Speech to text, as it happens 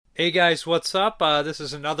Hey guys, what's up? This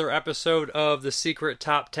is another episode of the Secret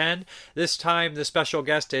Top 10. This time, the special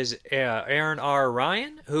guest is Erin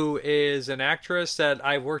Ryan, who is an actress that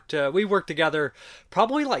we worked together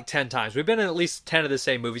probably like 10 times. We've been in at least 10 of the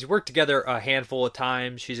same movies. Worked together a handful of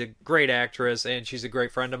times. She's a great actress and she's a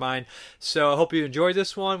great friend of mine. So I hope you enjoyed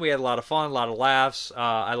this one. We had a lot of fun, a lot of laughs.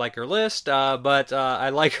 I like her list, but I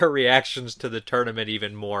like her reactions to the tournament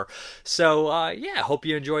even more. So, yeah, hope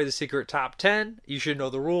you enjoy the Secret Top 10. You should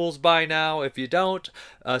know the rules by now. If you don't,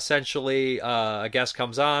 essentially, a guest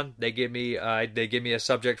comes on. They give me a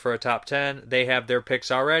subject for a top 10. They have their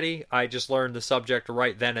picks already. I just learned the subject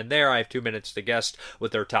right then and there. I have 2 minutes to guess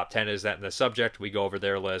what their top 10 is that in the subject. We go over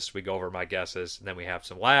their list. We go over my guesses. And then we have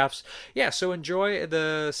some laughs. Yeah, so enjoy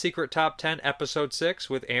the Secret Top 10 Episode 6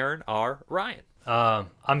 with Erin R. Ryan.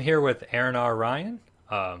 I'm here with Erin R. Ryan,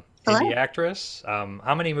 indie actress.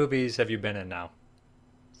 How many movies have you been in now?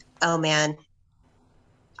 Oh man,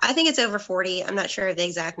 I think it's over 40. I'm not sure of the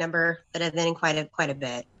exact number, but I've been in quite a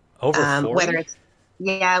bit. Over 40?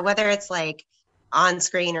 Whether it's like on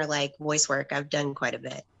screen or like voice work, I've done quite a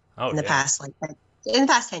bit in the past in the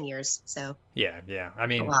past 10 years. So yeah. I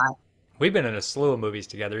mean, a lot. we've been in a slew of movies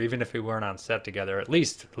together, even if we weren't on set together. At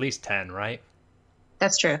least 10, right?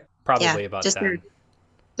 That's true. Probably about just 10.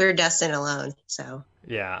 Through Dustin alone. So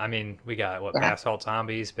Yeah, I mean, we got Asphalt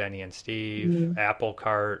Zombies, Benny and Steve, Mhm. Apple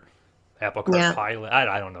Cart Yeah. Pilot.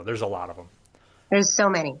 I don't know. There's a lot of them. There's so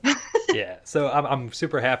many. Yeah, so I'm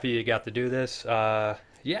super happy you got to do this.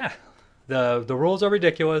 Yeah, the rules are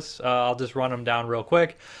ridiculous. I'll just run them down real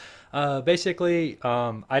quick. Basically,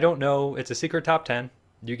 I don't know. It's a secret top 10.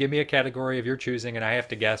 You give me a category of your choosing, and I have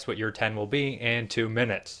to guess what your 10 will be in 2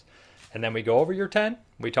 minutes. And then we go over your 10.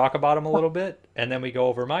 We talk about them a little bit, and then we go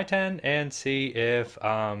over my 10 and see if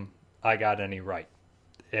I got any right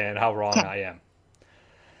and how wrong Okay. I am.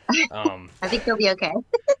 I think you'll be okay.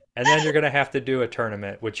 And then you're going to have to do a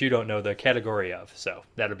tournament, which you don't know the category of. So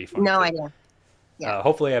that'll be fun. No too. idea. Yeah.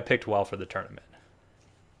 Hopefully I picked well for the tournament.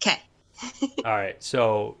 Okay. All right.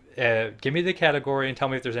 So give me the category and tell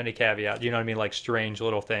me if there's any caveat. You know what I mean? Like strange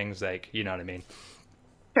little things, like, you know what I mean?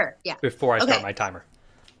 Sure. Yeah. Before I start Okay. my timer.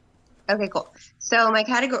 Okay, cool. So my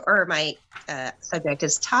category or my subject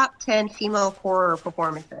is top 10 female horror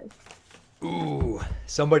performances. Ooh,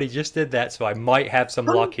 somebody just did that, so I might have some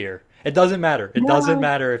luck here. It doesn't matter. It doesn't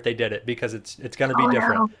matter if they did it because it's going to be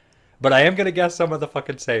different. No. But I am going to guess some of the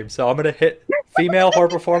fucking same. So I'm going to hit female horror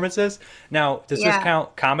performances. Now, does this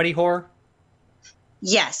count comedy horror?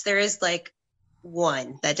 Yes, there is like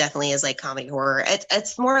one that definitely is like comedy horror.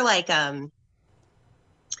 It's more like I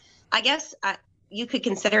guess you could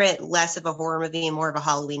consider it less of a horror movie and more of a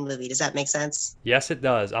Halloween movie. Does that make sense? Yes, it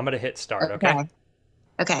does. I'm going to hit start, okay?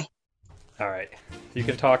 Okay. All right. You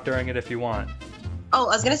can talk during it if you want. Oh,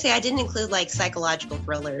 I was gonna say I didn't include like psychological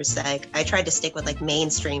thrillers. Like I tried to stick with like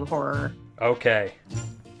mainstream horror. Okay.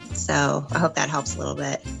 So I hope that helps a little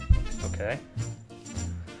bit. Okay.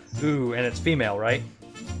 Ooh, and it's female, right?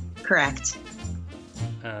 Correct.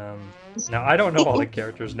 Now, I don't know all the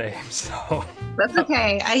characters' names, so... That's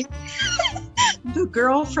okay. The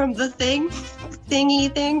girl from the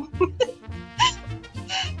thingy thing.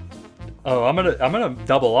 Oh, I'm gonna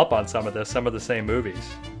double up on some of the same movies.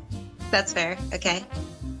 That's fair. Okay.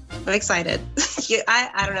 I'm excited.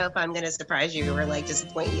 I don't know if I'm gonna surprise you or like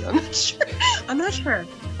disappoint you. I'm not sure.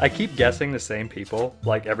 I keep guessing the same people,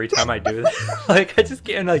 like every time I do this. Like I just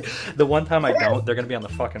can't, like the one time I don't, they're gonna be on the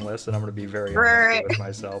fucking list, and I'm gonna be very unhappy with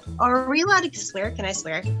myself. Are we allowed to swear? Can I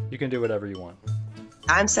swear? You can do whatever you want.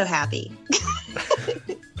 I'm so happy.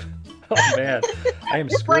 Oh man, I am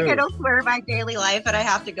It's screwed. like I don't swear in my daily life, and I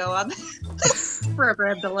have to go up for a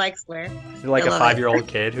brand to like swear. You're like I a love 5-year-old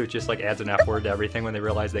kid who just like adds an F word to everything when they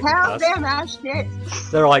realize they can Hell cuss. damn that shit.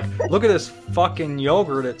 They're like, look at this fucking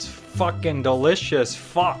yogurt. It's fucking delicious.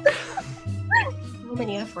 Fuck. So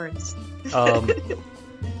many F words.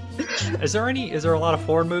 Is there a lot of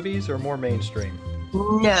foreign movies or more mainstream?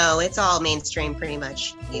 No, it's all mainstream, pretty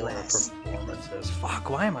much U.S. Performances. Fuck,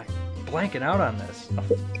 why am I blanking out on this?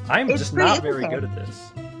 I'm It's just pretty not very okay. good at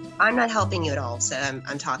this. I'm not helping you at all, so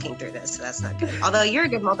I'm talking through this, so that's not good. Although you're a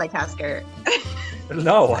good multitasker.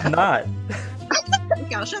 No, I'm not.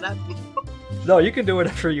 Okay, I'll shut up. No, you can do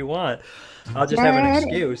whatever you want. I'll just have an Dead.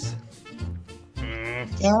 excuse.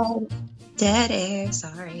 Dead air,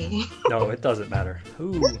 sorry. No, it doesn't matter.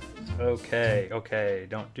 Ooh, okay.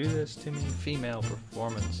 Don't do this to me. Female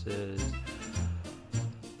performances.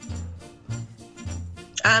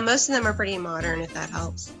 Most of them are pretty modern, if that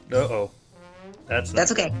helps. Uh-oh.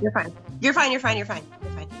 That's okay. You're fine. You're fine.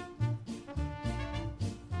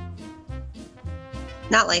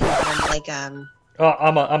 Not like Oh,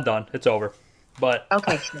 I'm done. It's over. but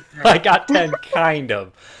Okay, sure. All I right. got 10 kind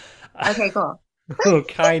of. Okay, cool.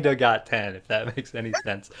 Kind of got 10, if that makes any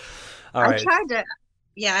sense. All I right. tried to,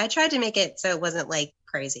 yeah, I tried to make it so it wasn't like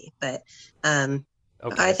crazy, but um, I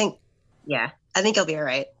Okay. think, yeah, I think you'll be all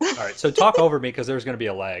right. All right. So talk over me because there's going to be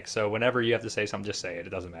a lag. So whenever you have to say something, just say it. It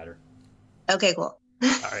doesn't matter. Okay, cool. All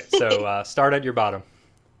right. So start at your bottom.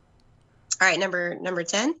 All right, number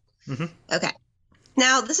 10. Hmm. Okay.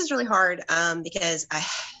 Now this is really hard because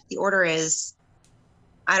the order is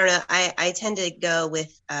I don't know. I tend to go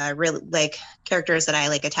with really like characters that I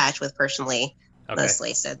like attach with personally Okay.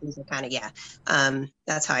 mostly. So these are kind of yeah.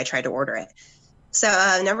 That's how I tried to order it. So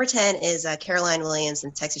number 10 is Caroline Williams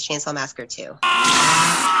in Texas Chainsaw Massacre 2.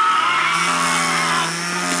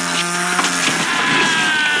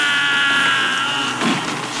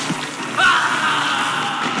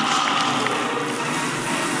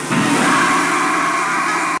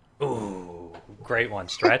 Ooh, great one.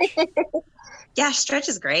 Stretch. Yeah, Stretch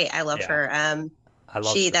is great. I love Yeah. her. I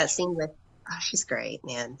love That Stretch. scene with she's great,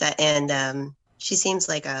 man. That and she seems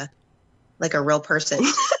like a real person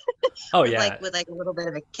Oh, yeah. with like a little bit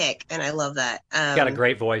of a kick, and I love that. Got a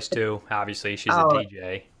great voice, too. Obviously, she's a Oh,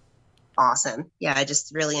 DJ. awesome. Yeah,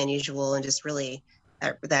 just really unusual and just really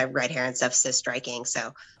that red hair and stuff so striking.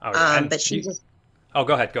 So, Oh, yeah. And but she just oh,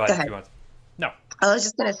 go ahead. Go go ahead if ahead. you want. No. I was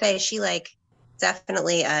just gonna say she like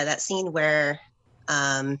definitely that scene where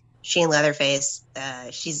she and Leatherface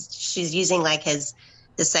she's using like his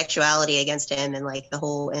sexuality against him and like the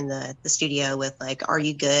whole in the studio with like are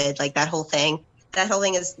you good like that whole thing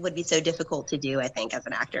is would be so difficult to do I think as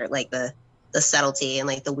an actor like the subtlety and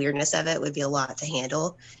like the weirdness of it would be a lot to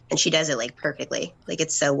handle and she does it like perfectly like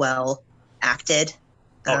it's so well acted.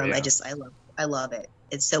 Oh, yeah. I love it.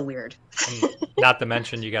 It's so weird. And not to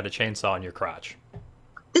mention, you got a chainsaw in your crotch.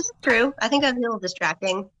 This is true. I think I'm a little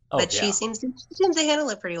distracting, Oh, but yeah. she seems to handle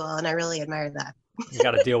it pretty well, and I really admire that. You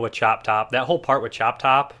got to deal with Chop Top. That whole part with Chop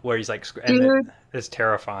Top, where he's like, and it Dude, is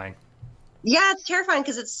terrifying. yeah, it's terrifying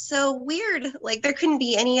because it's so weird. Like there couldn't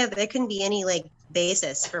be any like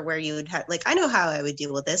basis for where you would have like I know how I would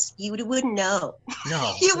deal with this. Wouldn't know.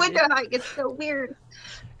 No. You wouldn't know how it's so weird.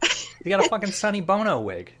 You got a fucking Sonny Bono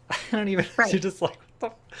wig. I don't even. Right. You're just like,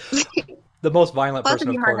 what the most violent Plus, it'd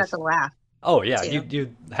person, be of hard not course. to laugh Oh yeah, too.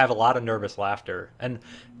 you have a lot of nervous laughter, and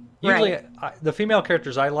usually Right. the female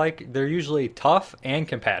characters I like, they're usually tough and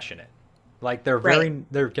compassionate. Like Right.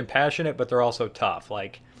 they're compassionate, but they're also tough.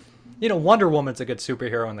 Like, Wonder Woman's a good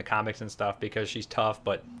superhero in the comics and stuff because she's tough,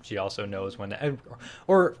 but she also knows when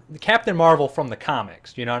or Captain Marvel from the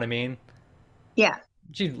comics. You know what I mean? Yeah.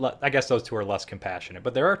 I guess those two are less compassionate,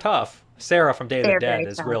 but they are tough. Sarah from Day of the They're Dead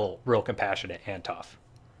very is tough. real compassionate and tough.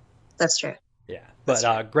 That's true. Yeah, That's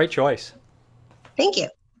but true. great choice. Thank you.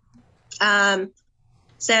 Um.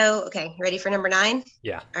 So okay, ready for number 9?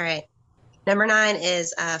 Yeah. All right. Number 9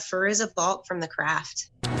 is Fairuza Balk from The Craft.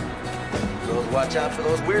 Girls, watch out for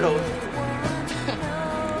those weirdos.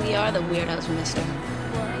 We are the weirdos, mister.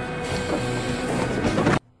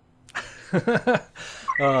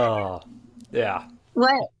 Oh, yeah.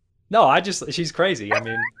 What? No, she's crazy. I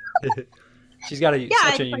mean, she's got such a it's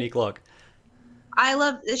like, unique look. I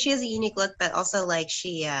love she has a unique look, but also like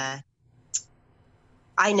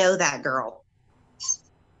I know that girl.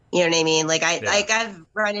 You know what I mean? Like Yeah. I've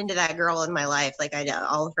run into that girl in my life. Like I know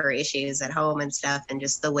all of her issues at home and stuff, and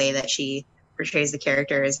just the way that she portrays the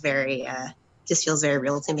character is very just feels very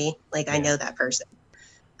real to me. Like I Yeah. know that person.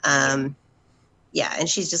 Yeah, and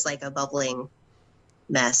she's just like a bubbling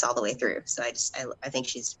mess all the way through. So I think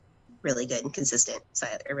she's really good and consistent. So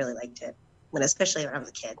I really liked it especially when I was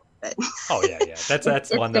a kid. But Oh yeah, yeah. That's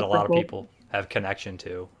it one that a stick with lot of me. people have connection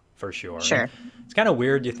to for sure. Sure. It's kind of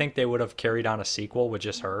weird. You think they would have carried on a sequel with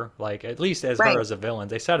just her, like at least as Right. her as a villain.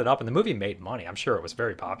 They set it up, and the movie made money. I'm sure it was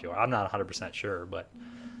very popular. I'm not 100% sure, but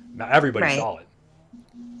everybody Right. saw it.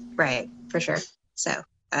 Right, for sure. So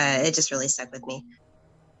it just really stuck with me.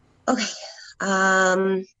 Okay.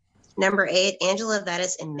 Number 8, Angela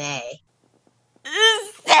Vettis in May.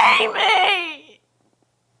 Save me!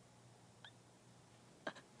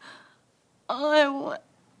 All I want.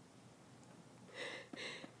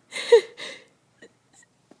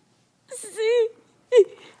 See?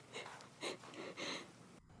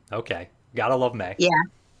 Okay, gotta love May. Yeah.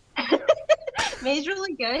 May's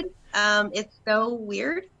really good. It's so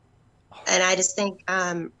weird. And I just think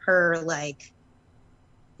her like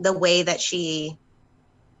the way that she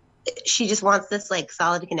just wants this like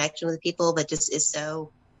solid connection with people, but just is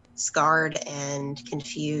so scarred and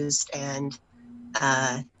confused and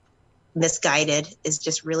misguided is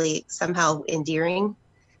just really somehow endearing.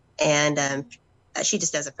 And she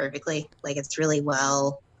just does it perfectly. Like it's really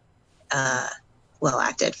well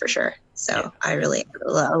acted for sure. So Yeah. I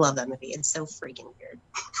love that movie. It's so freaking weird.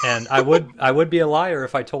 And I would be a liar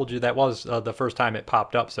if I told you that was the first time it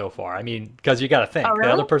popped up so far. I mean, because you got to Oh, think the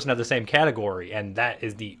other really? person had the same category, and that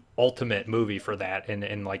is the ultimate movie for that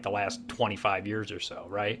in like the last 25 years or so,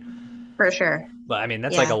 right? For sure. But I mean,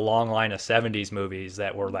 that's like Yeah. a long line of 70s movies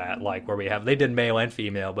that were that, like where we have, they did male and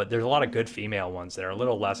female, but there's a lot of good female ones that are a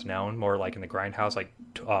little less known, more like in the grindhouse, like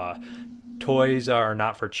uh, Toys Are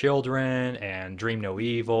Not for Children and Dream No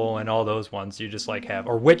Evil and all those ones you just like have,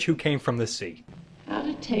 or Witch Who Came from the Sea. How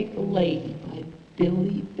to Take a Lady by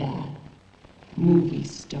Billy Bat, movie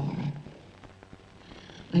star.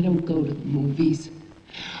 I don't go to the movies.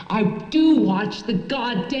 I do watch the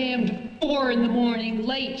goddamned 4 in the morning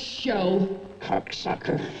late show.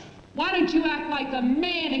 Cocksucker. Why don't you act like a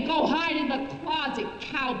man and go hide in the closet,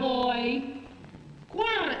 cowboy? Go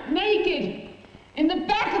on, naked. In the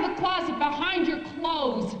back of the closet behind your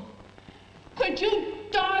clothes. Could you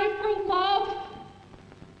die for love?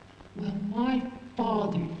 Well, my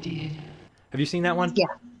father did. Have you seen that one? Yeah.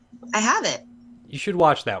 I haven't. You should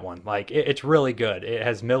watch that one. Like it's really good. It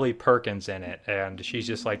has Millie Perkins in it, and she's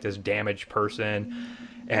just like this damaged person,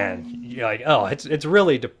 and you're like, oh, it's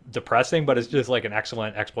really depressing, but it's just like an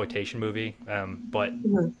excellent exploitation movie. But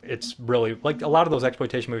it's really like a lot of those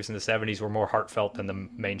exploitation movies in the '70s were more heartfelt than the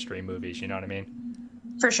mainstream movies. You know what I mean?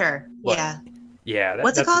 For sure. What? Yeah. Yeah.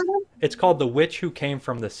 What's it called again? It's called The Witch Who Came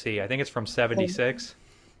from the Sea. I think it's from '76.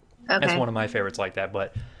 Okay. That's one of my favorites like that.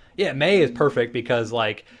 But yeah, May is perfect because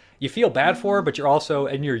like you feel bad for her, but you're also,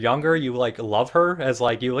 and you're younger, you like love her as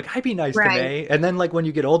like, you like, I'd be nice to Right. May. And then like when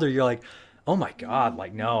you get older, you're like, oh my God,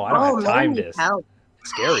 like, no, I don't Oh, have May time needs to. help. It's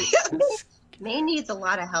scary. May needs a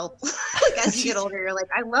lot of help. Like as you get older, you're like,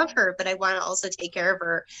 I love her, but I want to also take care of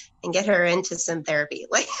her and get her into some therapy.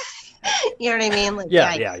 Like, you know what I mean? Like,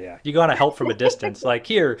 Yeah. You gotta help from a distance. Like,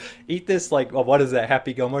 here, eat this, like, well, what is that?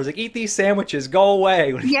 Happy Gilmore's like, eat these sandwiches, go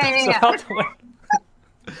away. When he Yeah, throws yeah, them out the way.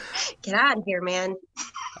 Get out of here, man,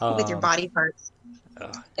 with your body parts.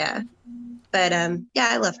 Yeah. But yeah,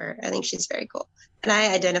 I love her. I think she's very cool. And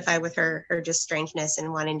I identify with her just strangeness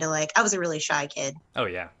and wanting to like, I was a really shy kid Oh,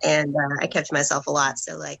 yeah. and I kept to myself a lot.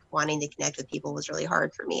 So like wanting to connect with people was really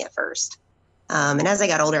hard for me at first. And as I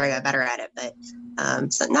got older, I got better at it,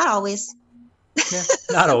 but so not always. Yeah,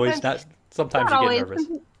 not always. Sometimes Not you always. get nervous.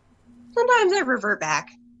 Sometimes I revert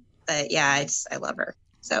back, but yeah, I love her.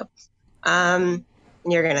 So, and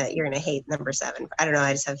you're gonna hate number 7. I don't know.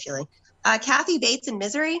 I just have a feeling. Kathy Bates in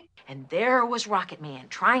Misery. And there was Rocket Man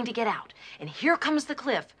trying to get out. And here comes the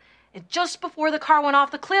cliff. And just before the car went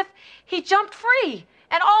off the cliff, he jumped free.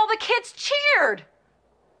 And all the kids cheered.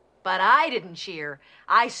 But I didn't cheer.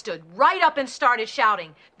 I stood right up and started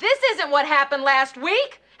shouting, "This isn't what happened last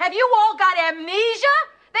week. Have you all got amnesia?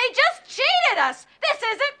 They just cheated us. This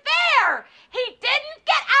isn't fair. He didn't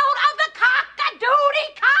get out of the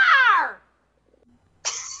cock-a-doodie car."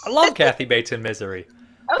 I love Kathy Bates in Misery.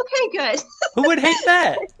 Okay, good. Who would hate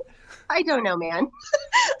that? I don't know, man.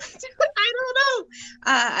 I don't know.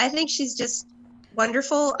 I think she's just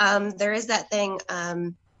wonderful. There is that thing.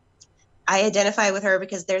 I identify with her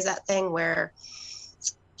because there's that thing where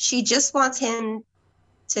she just wants him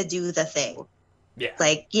to do the thing. Yeah.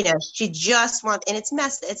 Like, you know, she just wants, and it's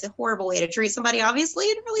messed. It's a horrible way to treat somebody,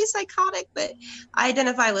 obviously, and really psychotic. But I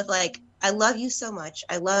identify with like, I love you so much.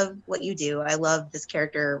 I love what you do. I love this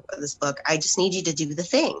character of this book. I just need you to do the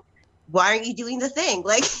thing. Why aren't you doing the thing?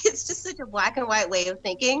 Like, it's just such a black and white way of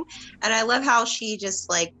thinking. And I love how she just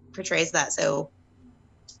like portrays that. So,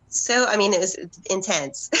 I mean, it was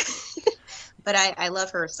intense. But I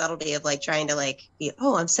love her subtlety of like trying to like be,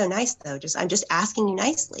 oh, I'm so nice though. I'm just asking you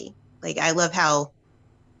nicely. Like, I love how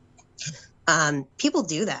people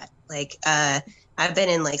do that. Like, I've been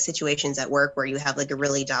in like situations at work where you have like a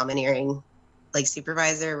really domineering like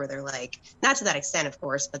supervisor where they're like, not to that extent, of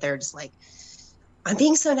course, but they're just like, I'm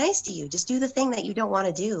being so nice to you. Just do the thing that you don't want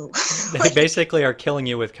to do. They basically are killing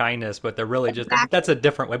you with kindness, but they're really just, that's a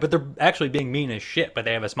different way. But they're actually being mean as shit, but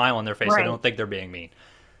they have a smile on their face. Right. I don't think they're being mean.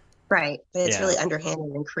 Right. But it's Yeah. really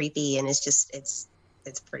underhanded and creepy. And it's just, it's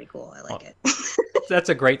pretty cool. I like it. That's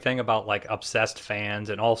a great thing about like obsessed fans,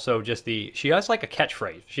 and also just she has like a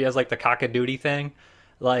catchphrase. She has like the cock-a-doodie thing.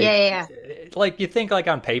 Like, Yeah. Like you think like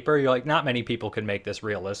on paper, you're like, not many people can make this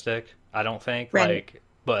realistic. I don't think. Right. Like,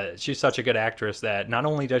 but she's such a good actress that not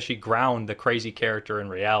only does she ground the crazy character in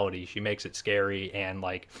reality, she makes it scary and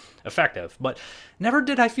like effective. But never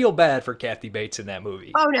did I feel bad for Kathy Bates in that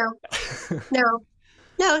movie. Oh, no.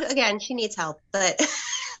 No, again, she needs help, but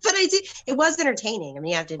I do. It was entertaining. I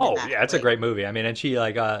mean, you have to admit that. Yeah, it's a great movie. I mean, and she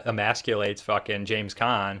like emasculates fucking James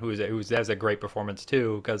Caan, who has a great performance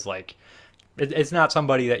too, because like It's not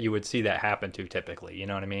somebody that you would see that happen to typically. You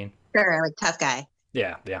know what I mean? Sure, like tough guy.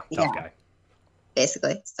 Yeah, tough guy.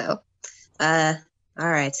 Basically. So, all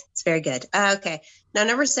right, it's very good. Okay, now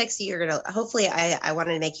number 6, you're gonna. Hopefully, I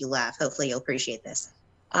wanted to make you laugh. Hopefully, you'll appreciate this.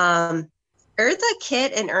 Eartha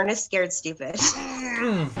Kitt and Ernest Scared Stupid.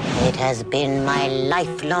 It has been my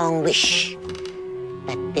lifelong wish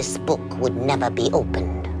that this book would never be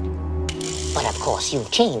opened. But of course,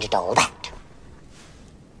 you've changed all that.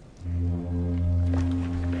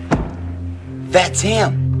 That's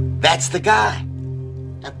him. That's the guy.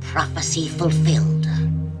 The prophecy fulfilled.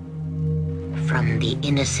 From the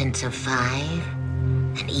innocence of 5,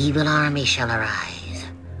 an evil army shall arise.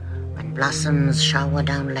 When blossoms shower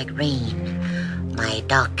down like rain, my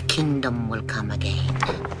dark kingdom will come again.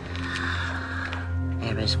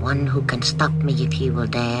 There is one who can stop me if he will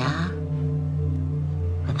dare,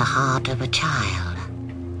 with the heart of a child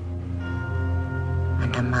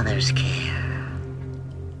and a mother's care.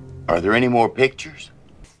 Are there any more pictures?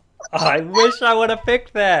 I wish I would have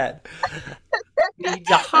picked that. Needs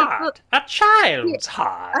a heart, a child's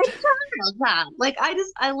heart. A child's heart. Like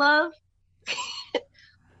I love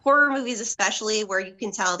horror movies, especially where you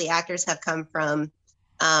can tell the actors have come from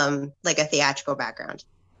like a theatrical background.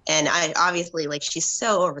 And I obviously, like, she's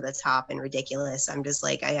so over the top and ridiculous. I'm just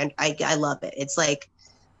like, I love it. It's like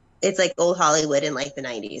old Hollywood in like the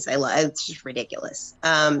 90s. It's just ridiculous.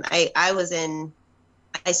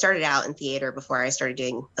 I started out in theater before I started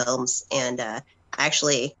doing films, and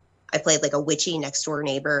actually I played like a witchy next door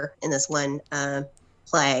neighbor in this one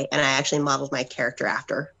play, and I actually modeled my character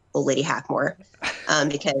after Old Lady Hackmore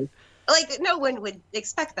because like no one would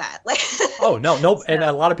expect that. Like, oh no, and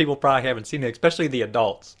a lot of people probably haven't seen it, especially the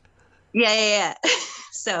adults. Yeah.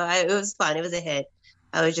 So it was fun. It was a hit.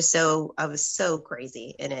 I was so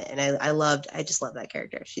crazy in it, and I just love that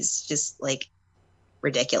character. She's just like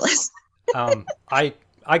ridiculous.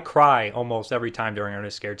 I cry almost every time during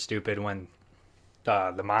Ernest Scared Stupid when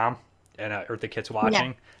the mom and Eartha Kitt's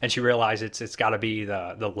watching, and she realizes it's got to be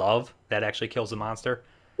the love that actually kills the monster.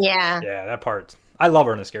 Yeah, that part. I love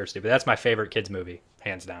Ernest Scared Stupid. That's my favorite kids movie,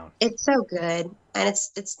 hands down. It's so good, and it's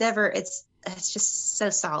just so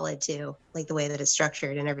solid too. Like the way that it's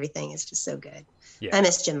structured and everything is just so good. Yeah. I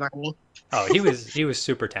miss Jim Varney. Oh, he was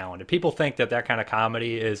super talented. People think that kind of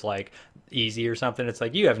comedy is like easy or something. It's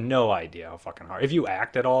like you have no idea how fucking hard. If you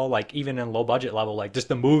act at all, like even in low budget level, like just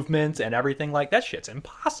the movements and everything, like that shit's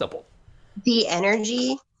impossible. The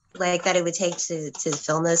energy like that it would take to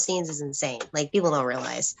film those scenes is insane. Like people don't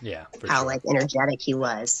realize how like energetic he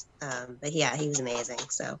was. But yeah, he was amazing.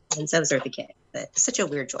 So, and so was Eartha Kitt. But such a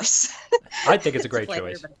weird choice. I think it's a great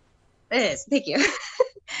choice. It is. Thank you.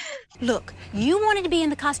 Look, you wanted to be in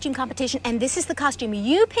the costume competition, and this is the costume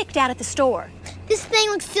you picked out at the store. This thing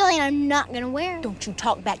looks silly, and I'm not gonna wear it. Don't you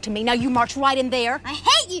talk back to me. Now you march right in there. I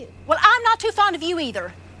hate you! Well, I'm not too fond of you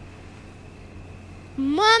either.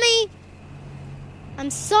 Mommy, I'm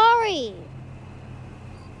sorry.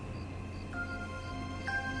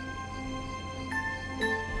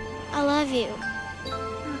 I love you.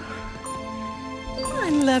 I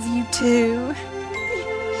love you too.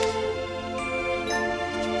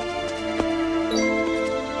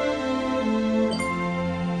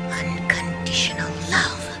 Unconditional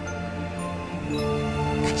love.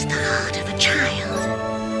 That's the heart of a child.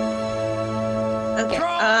 Okay.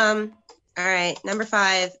 All right. Number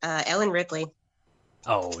 5, Ellen Ripley.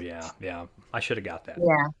 Oh yeah. I should have got that.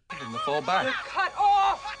 Yeah. In the fall back. You're cut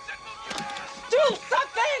off. Do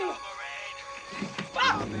something.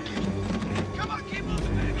 Stop. Come on, keep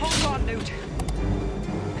moving, baby. Hold on, Newt.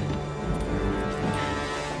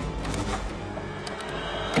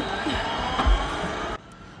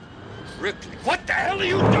 Ripley, what the hell are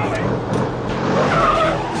you doing?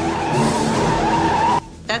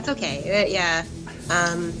 That's okay. Yeah.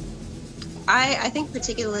 I think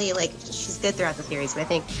particularly like she's good throughout the series, but I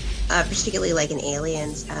think particularly like in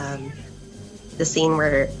Aliens, the scene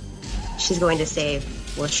where she's going to save.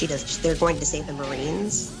 Well, she does. They're going to save the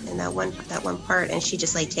Marines in that one part, and she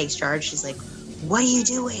just like takes charge. She's like, "What are you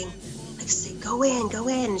doing?" Like, say, go in.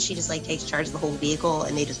 And she just like takes charge of the whole vehicle,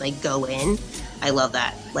 and they just like go in. I love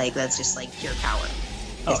that. Like that's just like pure power.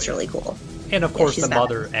 It's really cool. And of course, the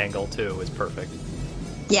mother angle too is perfect.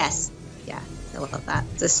 Yes. Yeah, I love that.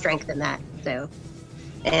 The strength in that. So,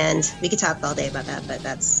 and we could talk all day about that, but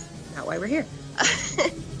that's not why we're here.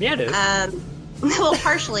 Yeah, it is. Well,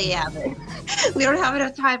 partially, yeah, but we don't have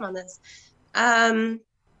enough time on this.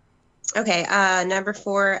 Okay, number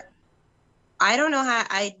 4. I don't know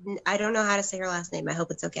how to say her last name. I hope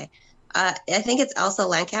it's okay. I think it's Elsa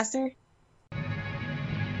Lancaster.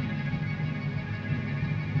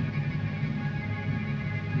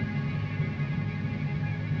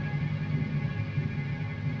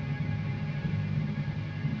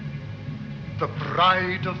 the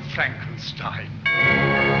bride of Frankenstein.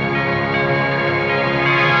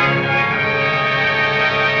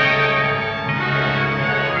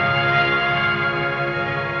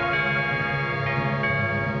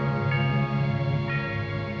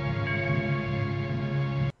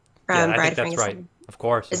 Yeah, From I Bride think of that's right. Frankenstein. Of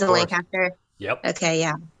course. Is Of it course. Lancaster? Yep. Okay,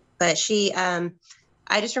 yeah. But she,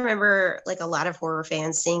 I just remember like a lot of horror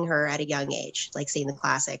fans seeing her at a young age, like seeing the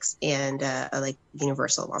classics and like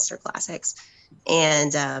Universal monster classics.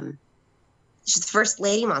 And she's the first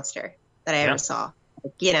lady monster that I Yeah. ever saw,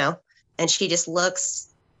 like, you know, and she just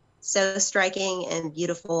looks so striking and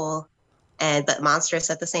beautiful and but monstrous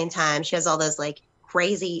at the same time. She has all those like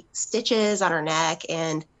crazy stitches on her neck,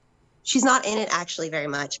 and she's not in it actually very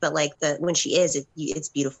much, but like when she is, it's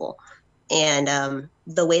beautiful. And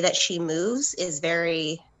the way that she moves is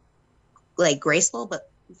very like graceful, but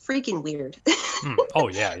freaking weird. Oh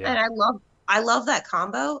yeah, yeah. And I love that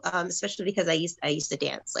combo, especially because I used to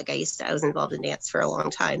dance. Like I was involved in dance for a long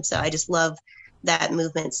time, so I just love that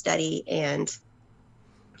movement study, and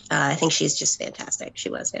I think she's just fantastic. She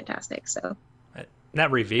was fantastic. So that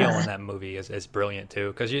reveal in that movie is brilliant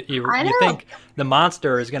too, because you know. think the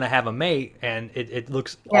monster is going to have a mate, and it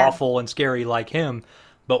looks Yeah. awful and scary like him,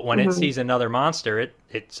 but when it Mhm. sees another monster,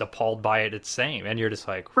 it's appalled by it its same, and you're just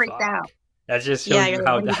like, Freaked fuck. out. That just Yeah, shows you're you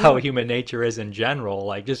like, what are you how doing? human nature is in general.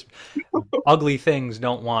 Like, just ugly things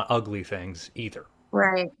don't want ugly things either.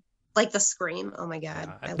 Right. Like the scream. Oh my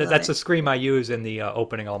God. I love That's it. a scream I use in the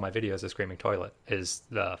opening all my videos. The screaming toilet is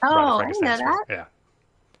the Bride of Oh, I didn't know Frankenstein scream. that. Yeah.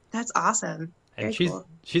 That's awesome. And Very cool.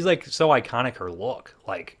 she's like so iconic, her look,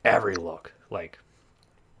 like every look, like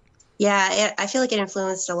Yeah, I feel like it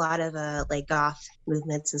influenced a lot of like goth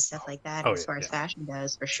movements and stuff like that as far as fashion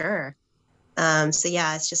goes, for sure. So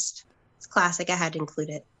yeah, it's classic. I had to include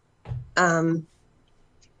it. All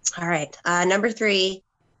right, number 3,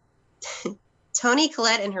 Toni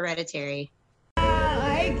Collette in Hereditary.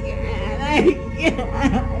 I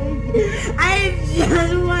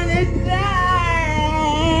just want to die.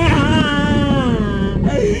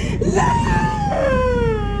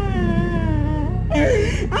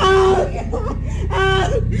 Oh God!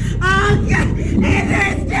 Oh God! Is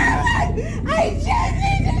there still one? I just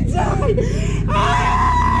need to die.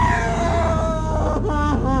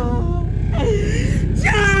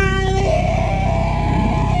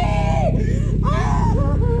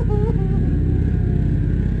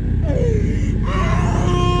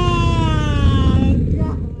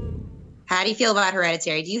 How do you feel about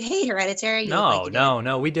Hereditary? Do you hate Hereditary? You look like you did.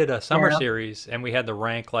 No. We did a summer No. series, and we had to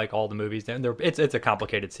rank like all the movies. And it's a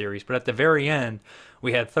complicated series, but at the very end,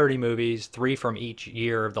 we had 30 movies, 3 from each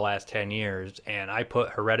year of the last 10 years, and I put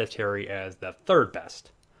Hereditary as the third best,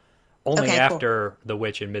 only Okay, cool. after The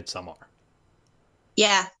Witch and Midsommar.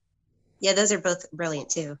 Yeah, those are both brilliant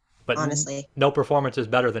too. But honestly, no performance is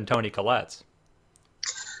better than Toni Collette's.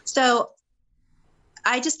 So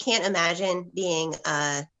I just can't imagine being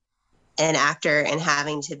an actor and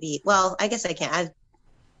having to be, well, I guess I can.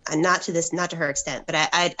 I'm not to her extent, but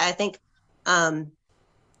I think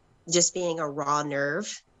just being a raw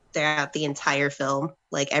nerve throughout the entire film,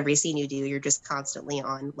 like every scene you do, you're just constantly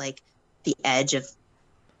on like the edge of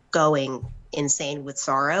going insane with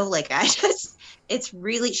sorrow. Like it's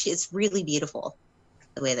really beautiful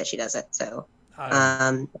the way that she does it. So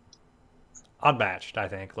Unmatched, I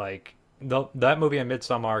think. Like that movie and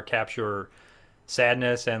Midsommar capture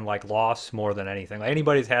sadness and like loss more than anything. Like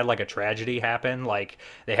anybody's had like a tragedy happen, like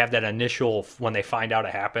they have that initial when they find out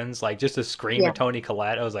it happens, like just a scream of Toni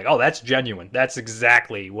Collette. I was like, oh, that's genuine. That's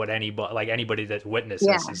exactly what anybody that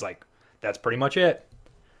witnesses is like. That's pretty much it.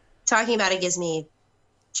 Talking about it gives me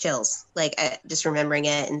chills. Like just remembering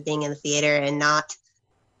it and being in the theater and not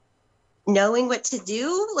knowing what to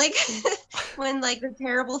do, like when like the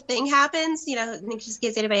terrible thing happens, just in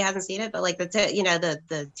case anybody hasn't seen it, but like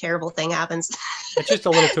the terrible thing happens. It's just a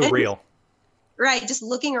little too real. Right. Just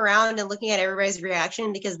looking around and looking at everybody's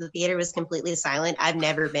reaction because the theater was completely silent. I've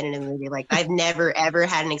never been in a movie like that. I've never, ever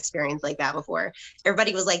had an experience like that before.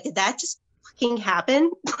 Everybody was like, did that just fucking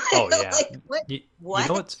happen? Oh yeah. Like,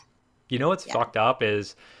 what? You know what's fucked up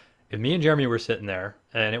is if me and Jeremy were sitting there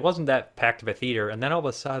and it wasn't that packed of a theater, and then all of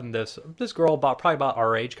a sudden this girl probably about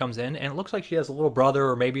our age comes in, and it looks like she has a little brother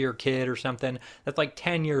or maybe her kid or something that's like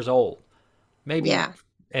 10 years old. Maybe. Yeah.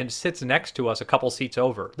 And sits next to us a couple seats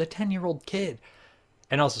over. The 10-year-old kid.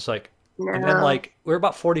 And I was just like, no. And then like we're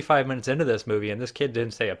about 45 minutes into this movie and this kid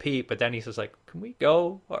didn't say a peep, but then he's just like, can we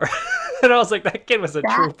go? And I was like, that kid was a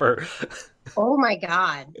trooper. Oh my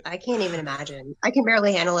God. I can't even imagine. I can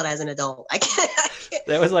barely handle it as an adult. I can't.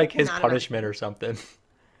 That was like his punishment or something.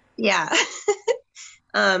 Yeah.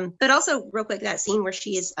 But also real quick, that scene where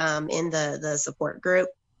she is in the support group,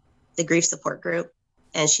 the grief support group,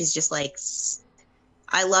 and she's just like,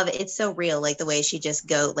 I love it. It's so real, like the way she just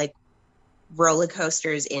go like roller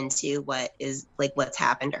coasters into what is like what's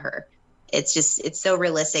happened to her. It's so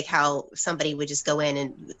realistic how somebody would just go in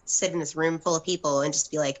and sit in this room full of people and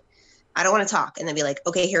just be like, I don't want to talk, and then be like,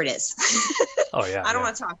 okay, here it is. Oh yeah. I don't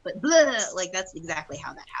want to talk, but blah, like that's exactly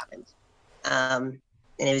how that happened. And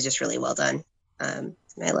it was just really well done. And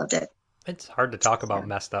I loved it. It's hard to talk about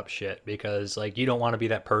messed up shit because like you don't want to be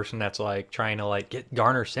that person that's like trying to like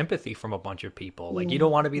garner sympathy from a bunch of people. Like you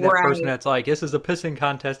don't want to be that person that's like, this is a pissing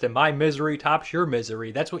contest and my misery tops your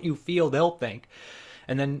misery. That's what you feel they'll think.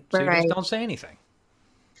 And then so you just don't say anything.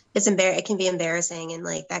 It can be embarrassing, and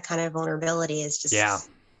like that kind of vulnerability is just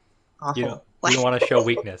awful. You don't want to show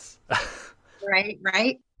weakness.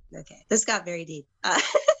 Right. Okay. This got very deep.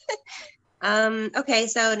 Okay,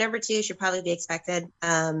 so number 2 should probably be expected.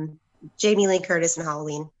 Jamie Lee Curtis in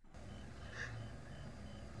Halloween.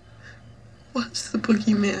 What's the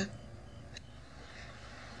boogeyman?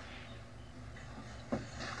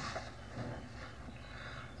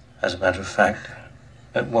 As a matter of fact,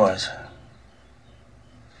 it was.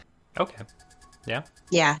 Okay. Yeah.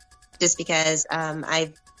 Yeah, just because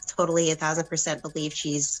I totally 1,000% believe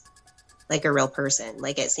she's like a real person.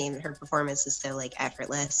 Like it seemed her performance is so like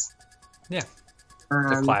effortless. Yeah.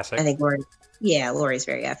 It's a classic. I think Laurie's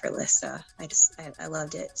very effortless. So I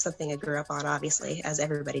loved it. Something I grew up on, obviously, as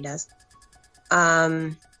everybody does.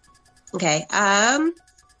 Okay.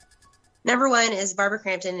 Number 1 is Barbara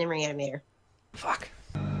Crampton in Reanimator. Fuck.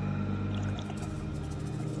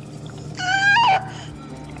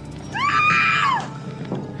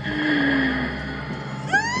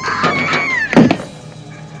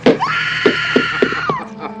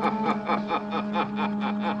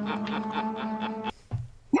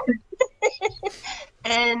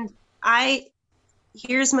 And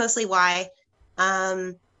here's mostly why.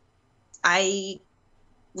 I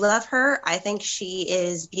love her. I think she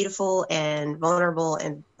is beautiful and vulnerable,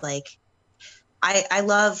 and like I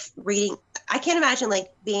love reading. I can't imagine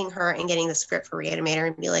like being her and getting the script for Reanimator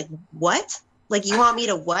and be like, what? Like you want me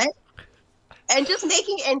to what? And just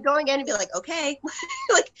going in and be like, okay,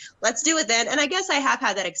 like let's do it then. And I guess I have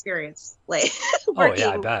had that experience. Like, oh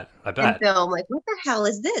yeah, I bet. In film, like, what the hell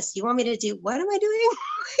is this? You want me to do? What am I doing?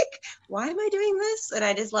 Like, why am I doing this? And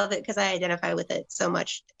I just love it because I identify with it so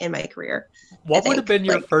much in my career. What would have been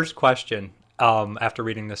your first question after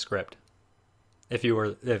reading the script? If you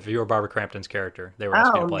were Barbara Crampton's character, they were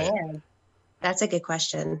asking to play it. That's a good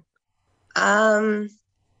question.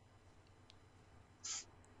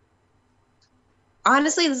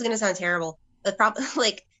 Honestly, this is gonna sound terrible. But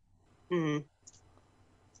probably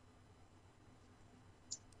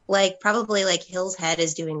probably Hill's head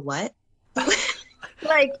is doing what?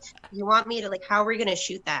 Like, you want me to how are we gonna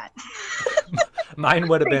shoot that? Mine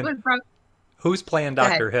would have been who's playing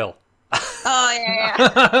Dr. Hill? Oh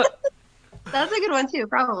yeah. That's a good one too.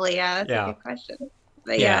 Probably, yeah. That's a good question.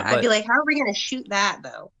 But I'd be like, how are we gonna shoot that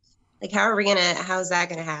though? Like, how's that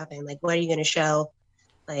gonna happen? Like, what are you gonna show?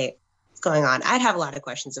 Like, going on? I'd have a lot of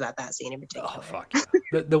questions about that scene in particular. Oh fuck.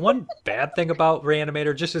 The one bad thing about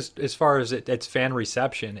Reanimator, just as far as its fan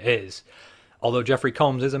reception is, although Jeffrey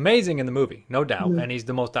Combs is amazing in the movie, no doubt, and he's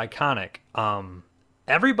the most iconic,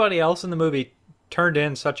 everybody else in the movie turned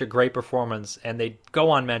in such a great performance, and they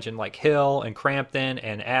go on mention like Hill and Crampton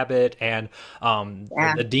and Abbott and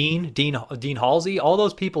the Dean Halsey. All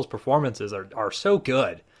those people's performances are so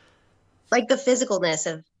good. Like the physicalness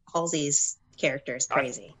of Halsey's character is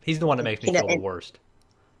crazy. He's the one that makes me feel the worst.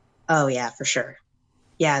 Oh yeah, for sure.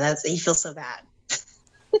 Yeah, he feels so bad.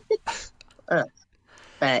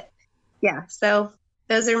 But yeah, so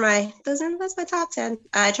that's my top 10.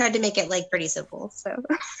 I tried to make it pretty simple. So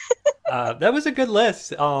that was a good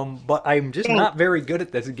list. But I'm just not very good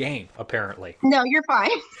at this game, apparently. No, you're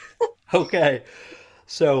fine. Okay.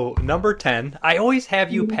 So number 10, I always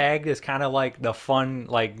have you pegged as kind of like the fun,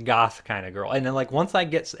 like goth kind of girl. And then once I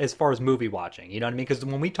get as far as movie watching, you know what I mean? Because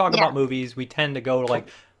when we talk about movies, we tend to go to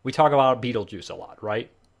we talk about Beetlejuice a lot,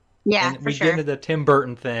 right? Yeah, and we get into the Tim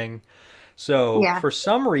Burton thing. So for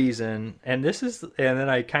some reason, and then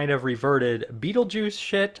I kind of reverted Beetlejuice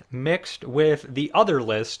shit mixed with the other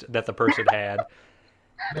list that the person had.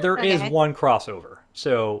 There is one crossover.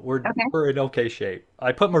 So we're in okay shape.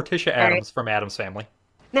 I put Morticia Addams from Addams Family.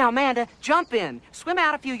 Now, Amanda, jump in, swim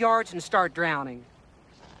out a few yards, and start drowning.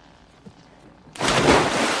 Help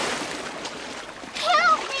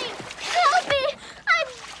me! Help me! I'm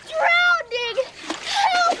drowning!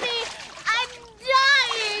 Help me! I'm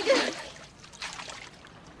dying!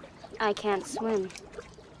 I can't swim.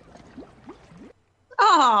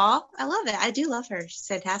 Oh, I love it. I do love her. She's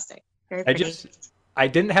fantastic. Very pretty. I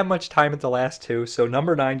didn't have much time at the last two, so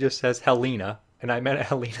number 9 just says Helena, and I meant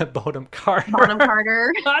Helena Bonham Carter. Bonham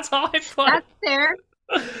Carter. That's all I put. That's fair.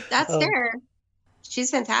 That's fair.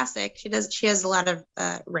 She's fantastic. She has a lot of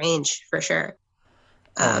range for sure.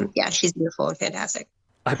 Yeah, she's beautiful and fantastic.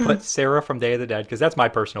 I put Sarah from Day of the Dead because that's my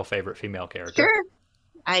personal favorite female character. Sure.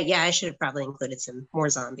 I should have probably included some more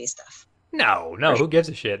zombie stuff. No, who gives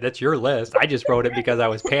a shit? That's your list. I just wrote it because I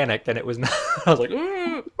was panicked and it was not. I was like,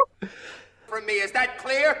 ooh. From me, is that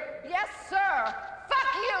clear? Yes, sir.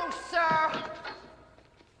 Fuck you, sir.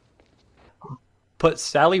 Put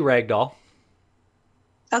Sally Ragdoll.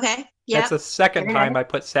 Okay. Yeah. That's the second time I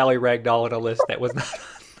put Sally Ragdoll on a list that was not.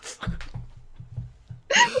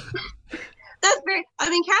 That's very. I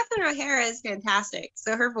mean, Catherine O'Hara is fantastic,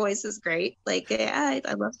 so her voice is great. Like, yeah,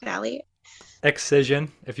 I love Sally.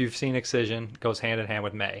 Excision, if you've seen Excision, goes hand in hand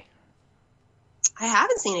with May. I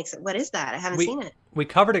haven't seen it. What is that? I haven't seen it. We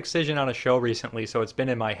covered Excision on a show recently, so it's been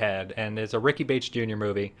in my head, and it's a Ricky Bates Jr.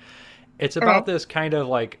 movie. It's about this kind of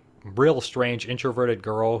like real strange introverted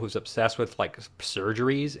girl who's obsessed with like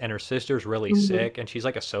surgeries, and her sister's really sick, and she's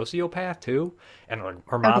like a sociopath too. And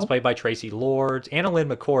her mom's played by Tracy Lords. Anna Lynn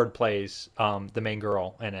McCord plays the main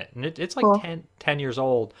girl in it, and it's like 10 years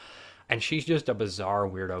old. And she's just a bizarre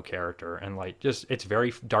weirdo character, and like it's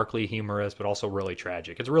very darkly humorous, but also really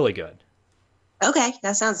tragic. It's really good. Okay,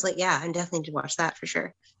 that sounds like I'm definitely to watch that for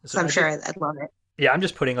sure. So I'm sure I'd love it. Yeah, I'm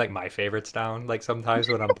just putting like my favorites down. Like sometimes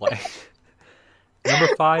when I'm playing.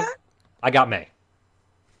 Number 5, I got May.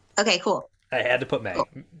 Okay, cool. I had to put May. Cool.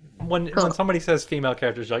 When somebody says female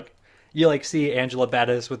characters, you like see Angela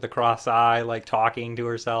Bettis with the cross eye, like talking to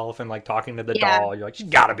herself and like talking to the doll. You're like, she's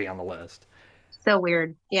got to be on the list. So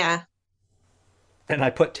weird. Yeah. And I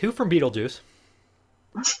put 2 from Beetlejuice.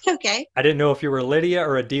 Okay. I didn't know if you were a Lydia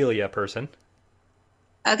or a Delia person.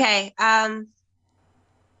 Okay. I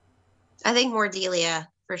think more Delia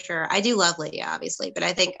for sure. I do love Lydia, obviously, but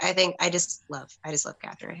I think I just love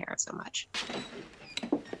Catherine O'Hara so much.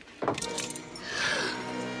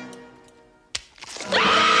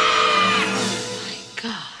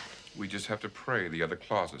 We just have to pray the other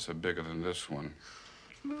closets are bigger than this one.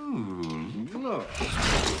 Ooh, look.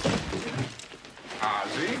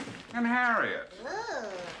 Ozzy and Harriet.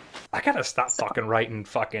 I gotta stop fucking writing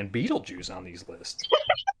fucking Beetlejuice on these lists.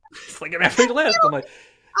 It's like in every list. I'm like,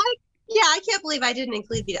 I can't believe I didn't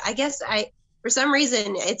include Beetlejuice. I guess for some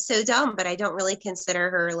reason it's so dumb, but I don't really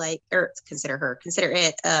consider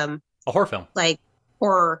it a horror film. Like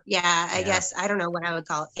horror. Yeah, I guess I don't know what I would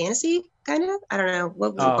call it. Fantasy, kind of. I don't know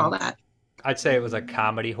what would you call that. I'd say it was a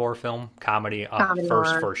comedy horror film. Comedy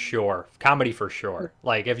horror. for sure. Comedy for sure.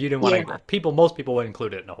 Like if you didn't want to, most people would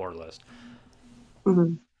include it in a horror list.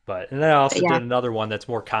 Mm-hmm. And then I also did another one that's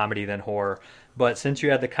more comedy than horror. But since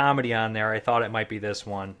you had the comedy on there, I thought it might be this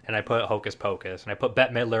one, and I put Hocus Pocus, and I put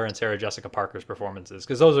Bette Midler and Sarah Jessica Parker's performances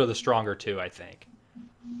because those are the stronger two, I think.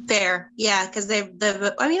 Fair, yeah, because I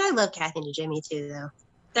love Kathy and Jimmy too, though.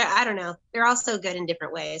 I don't know, they're all so good in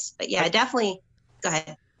different ways. But yeah, definitely. Go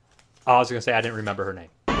ahead. I was gonna say I didn't remember her name.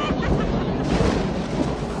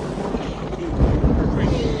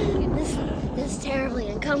 This is terribly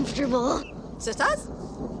uncomfortable. Sisters,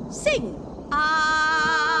 sing.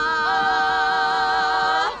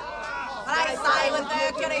 Silent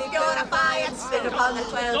Mercury, purify and spit upon the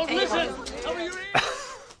 12 tables.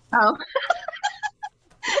 Oh.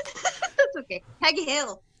 That's okay. Peggy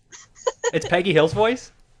Hill. It's Peggy Hill's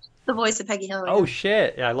voice? The voice of Peggy Hill. Oh,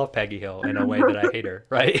 shit. Yeah, I love Peggy Hill in a way that I hate her,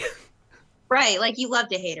 right? Right. Like, you love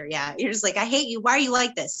to hate her, yeah. You're just like, I hate you. Why are you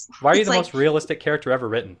like this? Why are you the most realistic character ever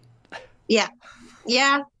written? Yeah.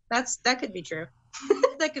 Yeah, that could be true.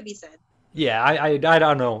 That could be said. Yeah, I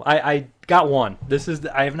don't know. I got one.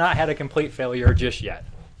 I have not had a complete failure just yet.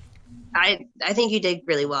 I think you did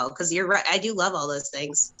really well because you're right. I do love all those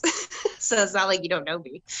things. So it's not like you don't know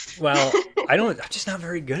me. Well, I'm just not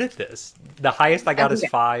very good at this. The highest I got is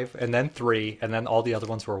 5 and then 3 and then all the other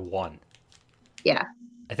ones were 1. Yeah.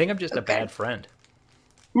 I think I'm just a bad friend.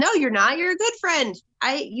 No, you're not. You're a good friend.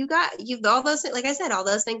 You all those, like I said, all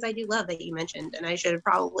those things I do love that you mentioned, and I should have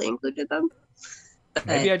probably included them. But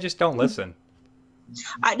maybe I just don't listen.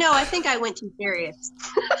 No, I think I went too serious.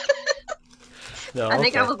 No, I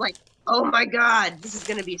think I was like, oh my God, this is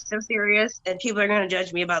going to be so serious, and people are going to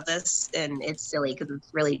judge me about this, and it's silly because it's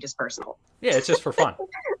really just personal. Yeah, it's just for fun.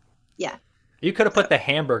 Yeah. You could have put the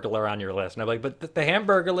Hamburglar on your list, and I'm like, but the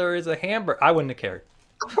Hamburglar is a hamburger. I wouldn't have cared.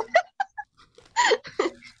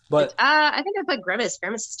 But I think I put Grimace.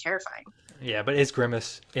 Grimace is terrifying. Yeah, but is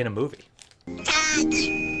Grimace in a movie? Touch.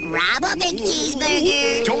 Grab a big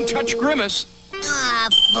cheeseburger. Don't touch Grimace. Ah,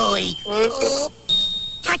 boy.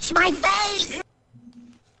 touch my face!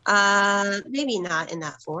 Maybe not in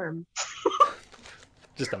that form.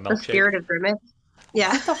 Just a The milkshake. spirit of Grimace.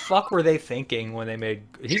 Yeah. What the fuck were they thinking when they made?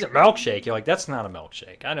 He's a milkshake. You're like, that's not a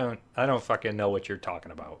milkshake. I don't fucking know what you're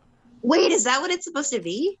talking about. Wait, is that what it's supposed to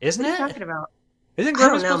be? Isn't what are it? you talking about? Isn't I don't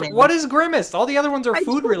Grimace? know, man. What is Grimace? All the other ones are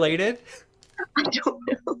food related. I don't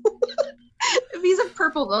know. If he's a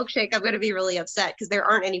purple milkshake, I'm going to be really upset because there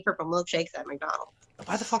aren't any purple milkshakes at McDonald's.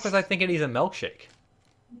 Why the fuck was I thinking he's a milkshake?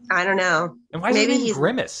 I don't know. And why is Maybe he named he's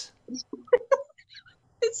Grimace?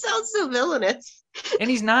 It sounds so villainous. And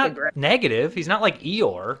he's not negative. He's not like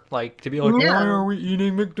Eeyore, like to be like, No. why are we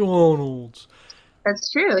eating McDonald's?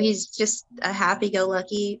 That's true. He's just a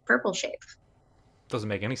happy-go-lucky purple shape. Doesn't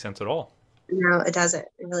make any sense at all. No, it doesn't.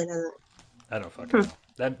 It really doesn't. I don't fucking know.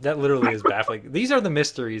 That literally is baffling. These are the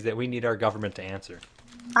mysteries that we need our government to answer.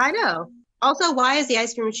 I know. Also, why is the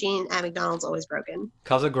ice cream machine at McDonald's always broken?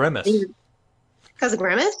 Because of Grimace. Because of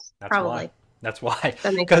Grimace? That's Probably. why. That's why.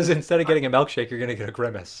 That makes Because instead of getting a milkshake, you're going to get a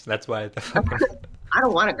Grimace. That's why. I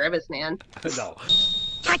don't want a Grimace, man. No.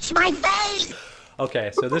 Touch my face!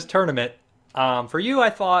 Okay, so this tournament, for you,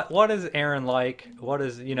 I thought, what is Erin like? What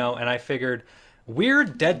is, and I figured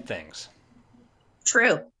weird dead things.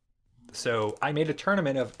 True. So I made a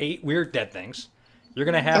tournament of 8 weird dead things. You're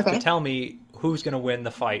going to have to tell me who's going to win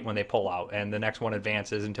the fight when they pull out. And the next one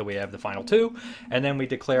advances until we have the final 2. And then we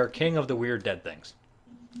declare king of the weird dead things.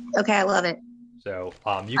 Okay, I love it. So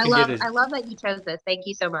you can I love that you chose this. Thank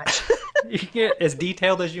you so much. you can get as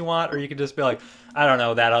detailed as you want, or you can just be like, I don't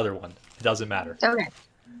know, that other one. It doesn't matter.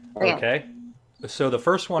 Okay. So the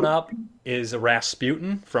first one up is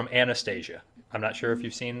Rasputin from Anastasia. I'm not sure if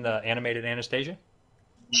you've seen the animated Anastasia.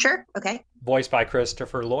 Sure. Okay. Voiced by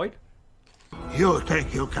Christopher Lloyd. You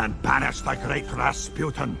think you can banish the great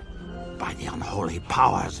Rasputin? By the unholy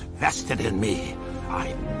powers vested in me,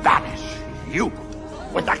 I banish you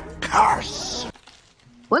with a curse.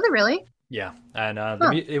 Was it really? Yeah, and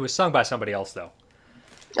it was sung by somebody else, though.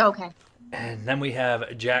 Okay. And then we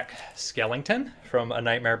have Jack Skellington from A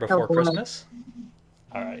Nightmare Before Christmas.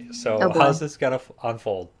 All right, so how's this going to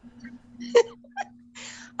unfold?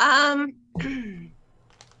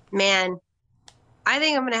 Man, I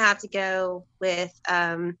think I'm going to have to go with,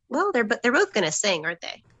 well, they're both going to sing, aren't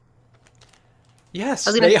they? Yes,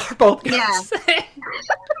 they are both going to Yeah. sing.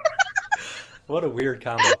 What a weird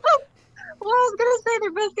combo. Well, I was gonna say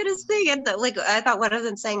they're both gonna sing, and I thought one of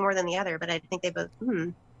them sang more than the other, but I think they both.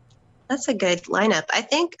 That's a good lineup. I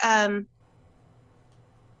think. I don't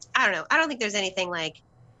know. I don't think there's anything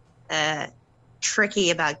tricky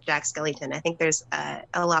about Jack Skellington. I think there's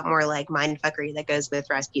a lot more mindfuckery that goes with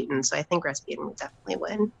Rasputin. So I think Rasputin would definitely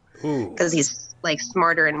win because he's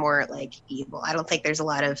smarter and more evil. I don't think there's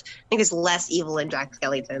I think there's less evil in Jack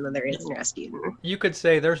Skellington than there is in Rasputin. You could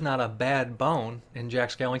say there's not a bad bone in Jack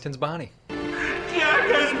Skellington's body. Jack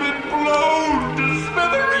has been blown to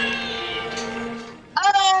smithereens!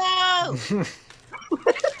 Oh!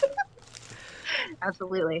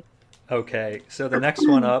 Absolutely. Okay, so the next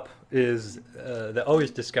one up is the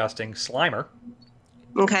always disgusting Slimer.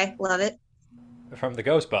 Okay, love it. From the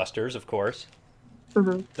Ghostbusters, of course.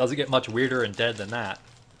 Mm-hmm. Doesn't get much weirder and dead than that.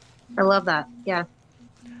 I love that. Yeah.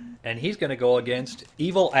 And he's going to go against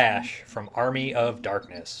Evil Ash from Army of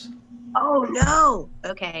Darkness. Oh, no.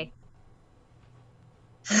 Okay.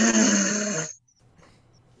 Does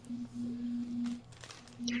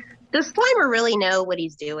Slimer really know what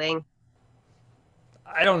he's doing?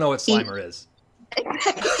 I don't know what Slimer is.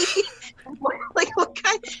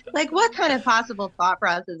 What kind of possible thought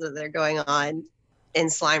processes are going on in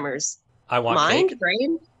Slimer's I want mind, cake.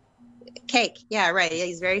 brain? Cake. Yeah, right. Yeah,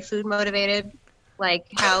 he's very food motivated.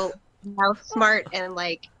 How smart and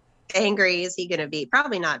angry is he going to be?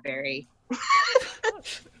 Probably not very.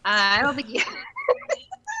 I don't think he.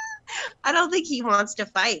 I don't think he wants to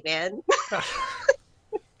fight, man.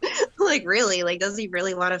 Really? Does he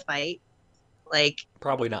really want to fight?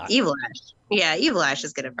 Probably not. Evil Ash. Yeah, Evil Ash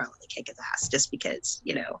is gonna probably kick his ass just because,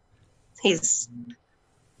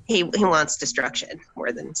 he wants destruction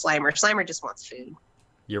more than Slimer. Slimer just wants food.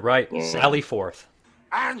 You're right. Yeah. Sally Forth.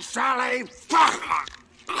 And Sally fuck!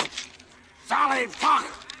 Sally fuck!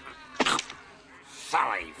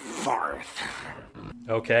 Sally Forth.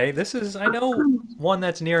 Okay, this is, I know, one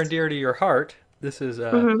that's near and dear to your heart. This is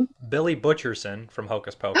Billy Butcherson from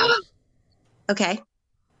Hocus Pocus. Okay.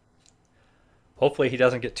 Hopefully he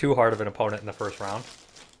doesn't get too hard of an opponent in the first round.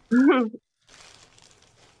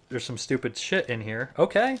 There's some stupid shit in here.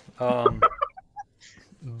 Okay.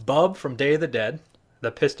 Bub from Day of the Dead,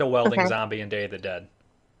 the pistol welding zombie in Day of the Dead.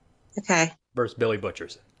 Okay. Versus Billy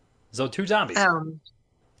Butcherson. So 2 zombies.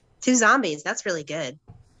 2 zombies. That's really good.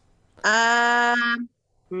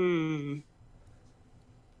 Hmm.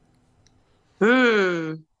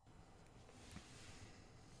 Hmm.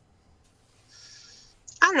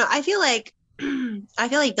 I don't know. I feel like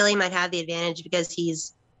Billy might have the advantage because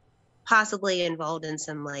he's possibly involved in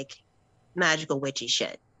some like magical witchy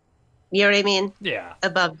shit. You know what I mean? Yeah.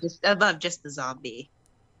 Above just the zombie.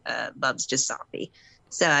 Bub's just zombie.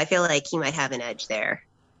 So I feel like he might have an edge there.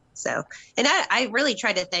 So, and I really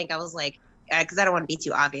tried to think. I was like, because I don't want to be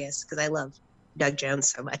too obvious because I love Doug Jones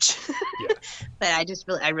so much. Yeah. But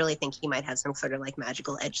I really think he might have some sort of like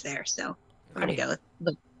magical edge there. So I'm gonna go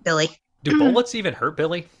with Billy. Do bullets even hurt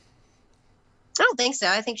Billy? I don't think so.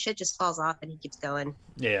 I think shit just falls off and he keeps going.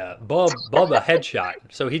 Yeah, Bub a headshot,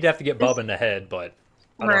 so he'd have to get Bub in the head, but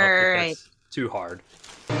I don't know if that's too hard.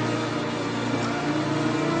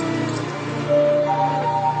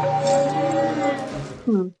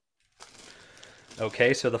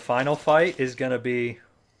 Okay, so the final fight is gonna be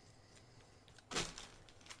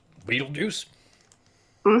Beetlejuice.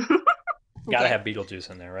 Gotta have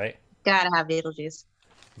Beetlejuice in there, right? Gotta have Beetlejuice.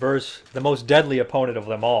 Versus the most deadly opponent of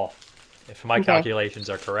them all, if my calculations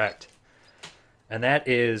are correct. And that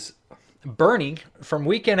is Bernie from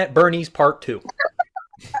Weekend at Bernie's Part 2. Those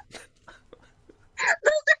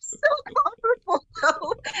are so comparable,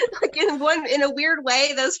 though. Like in a weird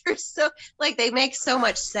way, those are so like they make so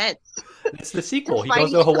much sense. It's the sequel. He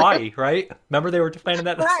goes to Hawaii, right? Remember they were planning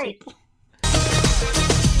that in the sequel?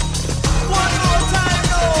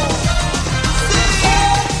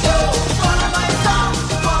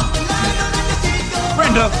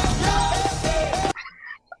 Brenda!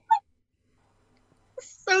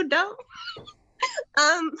 So dumb.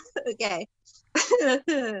 Okay.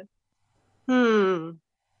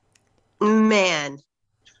 Man.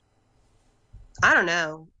 I don't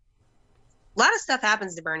know. A lot of stuff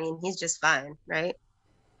happens to Bernie and he's just fine, right?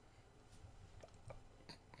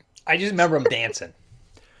 I just remember him dancing.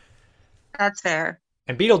 That's fair.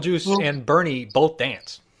 And Beetlejuice and Bernie both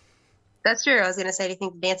dance. That's true. I was going to say, do you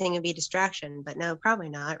think dancing would be a distraction? But no, probably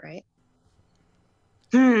not, right?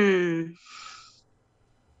 I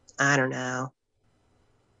don't know.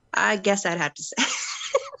 I guess I'd have to say...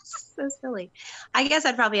 so silly. I guess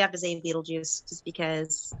I'd probably have to say Beetlejuice just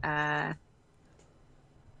because... I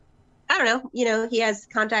don't know. You know, he has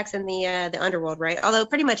contacts in the underworld, right? Although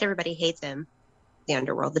pretty much everybody hates him. The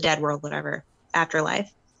underworld, the dead world, whatever.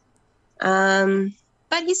 Afterlife. But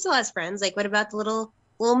he still has friends. Like, what about the little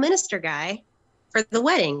minister guy for the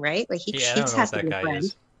wedding, right? Like he I don't know what that guy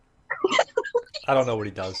is. I don't know what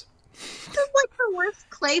he does. That's like the worst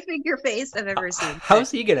clay figure face I've ever seen.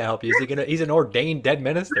 How's he gonna help you? He's an ordained dead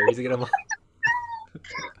minister. Is he gonna?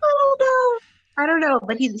 Oh no, I don't know,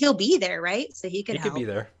 but he'll be there, right? So he could help. He could be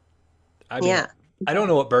there. I mean, I don't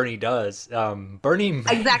know what Bernie does. Bernie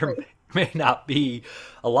may not be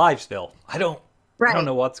alive still. I don't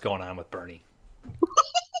know what's going on with Bernie.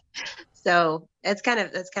 So that's kind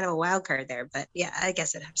of a wild card there, but yeah, I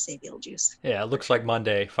guess I'd have to say Beetlejuice. Yeah, it looks like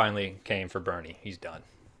Monday finally came for Bernie. He's done.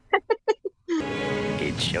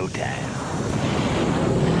 It's showtime.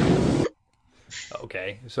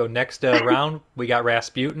 Okay, so next round we got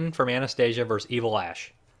Rasputin from Anastasia versus Evil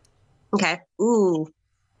Ash. Okay. Ooh.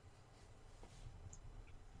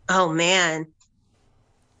 Oh man.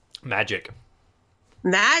 Magic.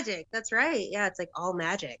 That's right. Yeah, it's like all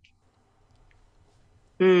magic.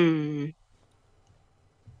 I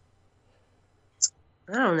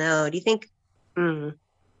don't know. Do you think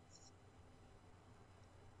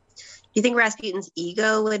Rasputin's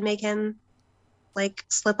ego would make him like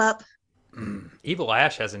slip up? Evil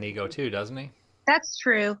Ash has an ego too, doesn't he? That's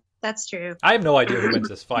true. I have no idea who wins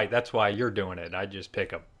this fight. That's why you're doing it. I just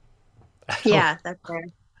pick him. Yeah, that's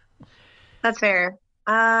fair.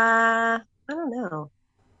 I don't know.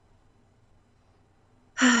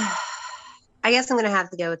 I guess I'm going to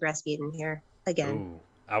have to go with Rasputin here again. Ooh,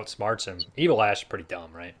 outsmarts him. Evil Ash is pretty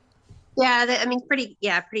dumb, right? Yeah, pretty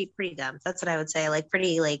dumb. That's what I would say. Like,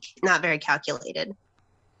 pretty, like, not very calculated,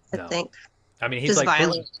 I think. I mean, he's just like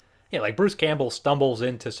Bruce, Bruce Campbell stumbles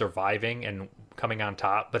into surviving and coming on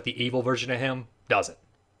top, but the evil version of him doesn't.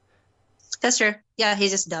 That's true. Yeah,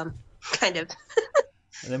 he's just dumb, kind of.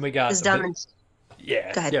 And then we got... He's dumb and...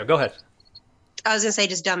 Yeah. Go ahead. Yeah, go ahead. I was going to say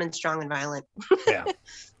just dumb and strong and violent. Yeah.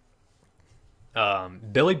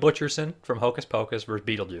 Billy Butcherson from Hocus Pocus versus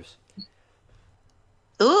Beetlejuice.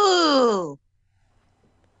 Ooh.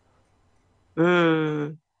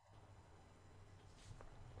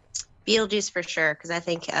 Beetlejuice for sure, because I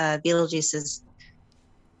think Beetlejuice is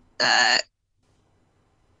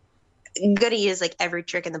going to use like every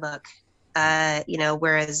trick in the book.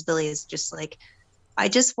 Whereas Billy is just like, I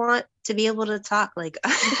just want to be able to talk. Like,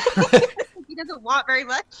 he doesn't want very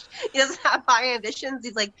much. He doesn't have high ambitions.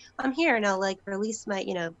 He's like, I'm here and I'll like release my,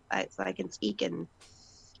 so I can speak and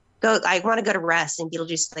go. I want to go to rest. And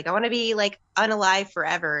Beetlejuice is like, I want to be like unalive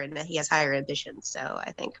forever. And he has higher ambitions. So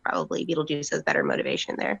I think probably Beetlejuice has better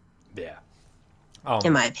motivation there. Yeah.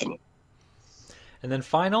 In my opinion. And then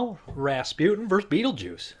final, Rasputin versus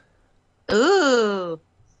Beetlejuice. Ooh.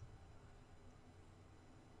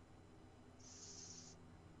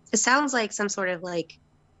 It sounds like some sort of like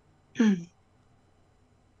a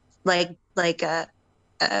what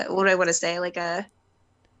do I want to say? Like a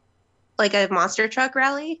monster truck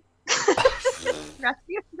rally.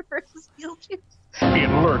 Rasputin versus Beetlejuice. It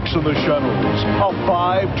lurks in the shadows, a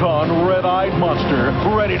 5-ton red-eyed monster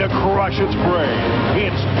ready to crush its prey.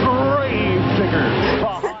 It's Gravedigger.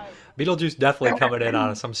 Beetlejuice definitely coming in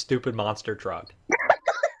on some stupid monster truck.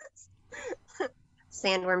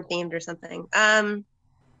 Sandworm themed or something.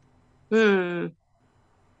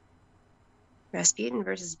 Rasputin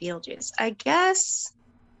versus Beetlejuice. I guess.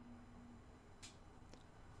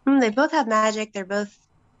 They both have magic. They're both.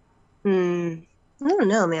 I don't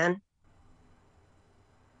know, man.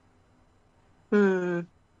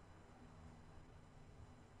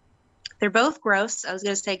 They're both gross. I was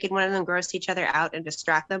going to say, could one of them gross each other out and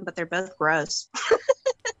distract them, but they're both gross.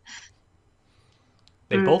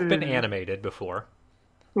 They've both been animated before.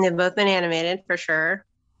 They've both been animated, for sure.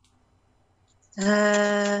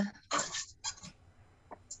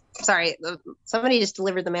 Sorry, somebody just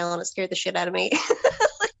delivered the mail and it scared the shit out of me.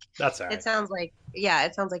 That's all right. It sounds like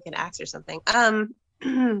an axe or something. I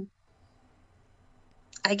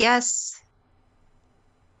guess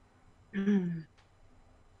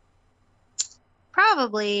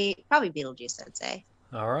probably Beetlejuice, I'd say.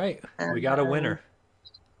 All right, we got a winner.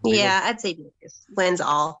 Yeah, I'd say Beetlejuice wins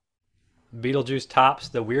all. Beetlejuice tops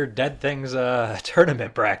the Weird Dead Things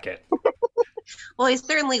tournament bracket. Well, he's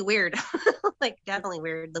certainly weird. Like, definitely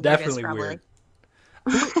weird. Definitely weird.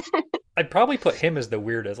 I'd probably put him as the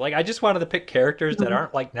weirdest. Like, I just wanted to pick characters that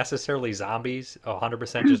aren't like necessarily zombies,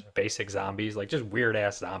 100% just basic zombies, like just weird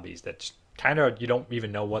ass zombies that kind of you don't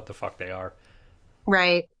even know what the fuck they are.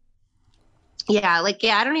 Right. Yeah,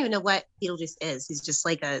 I don't even know what Beetlejuice is. He's just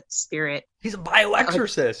like a spirit. He's a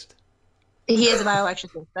bioexorcist. He is a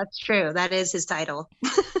bioexorcist. That's true. That is his title.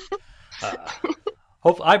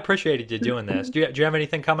 Hopefully, I appreciated you doing this. Do you have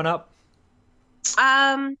anything coming up?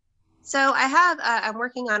 So I have. I'm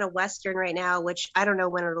working on a Western right now, which I don't know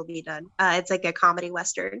when it'll be done. It's like a comedy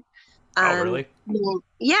Western. Oh, really?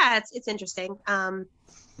 Yeah, it's interesting.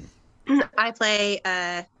 I play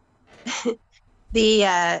the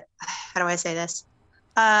how do I say this?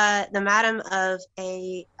 The madam of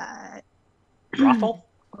a brothel.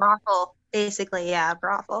 Brothel, basically, yeah,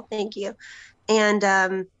 brothel. Thank you.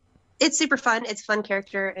 And it's super fun. It's a fun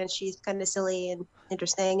character, and she's kind of silly and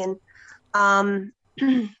interesting. And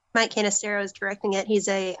Mike Canistero is directing it. He's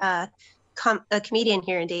a comedian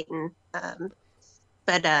here in Dayton,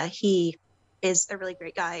 but he is a really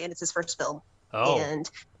great guy, and it's his first film. Oh, and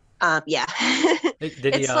yeah,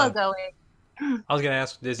 it's slow going. I was gonna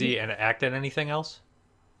ask, does he act in anything else?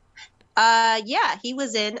 Yeah, he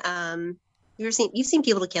was in. You've seen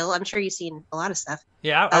People to Kill. I'm sure you've seen a lot of stuff.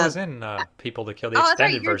 Yeah, I was in People to Kill, the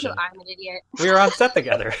extended version. I'm an idiot. We were on set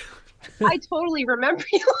together. I totally remember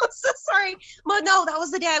you. I'm so sorry. But no, that was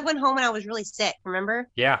the day I went home and I was really sick. Remember?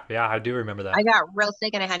 Yeah, I do remember that. I got real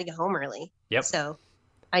sick and I had to go home early. Yep. So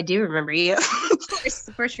I do remember you.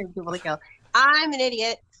 For sure, People to Kill. I'm an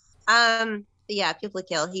idiot. Yeah, People to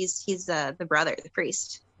Kill. He's the brother, the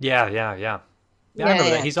priest. Yeah. I remember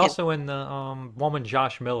that. He's also in the Woman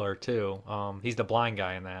Josh Miller too. He's the blind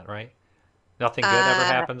guy in that, right? Nothing good ever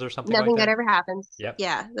happens or something like that? Nothing good ever happens. Yep.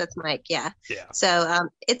 Yeah, that's Mike. Yeah. Yeah. So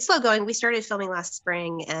it's slow going. We started filming last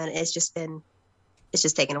spring and it's just taken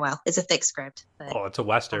a while. It's a thick script. But, it's a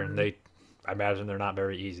Western. I imagine they're not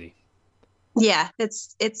very easy. Yeah,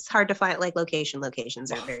 it's hard to find like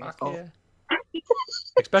locations are very full. Yeah.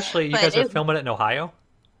 Especially you guys are filming it in Ohio?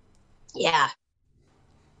 Yeah.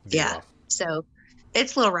 Yeah. Rough. So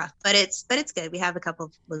it's a little rough, but it's good. We have a couple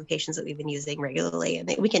of locations that we've been using regularly,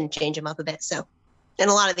 and we can change them up a bit. So, and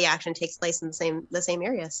a lot of the action takes place in the same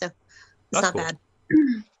area, so it's not bad.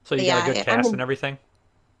 So you got a good cast and everything.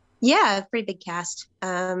 Yeah, pretty big cast.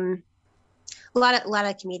 A lot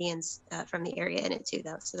of comedians from the area in it too,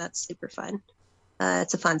 though. So that's super fun.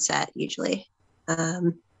 It's a fun set usually.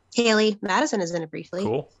 Haley Madison is in it briefly.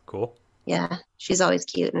 Cool. Yeah, she's always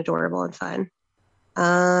cute and adorable and fun.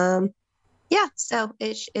 Yeah, so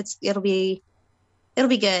it'll be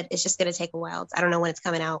good. It's just gonna take a while. I don't know when it's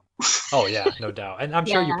coming out. Oh yeah, no doubt. And I'm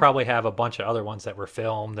sure you probably have a bunch of other ones that were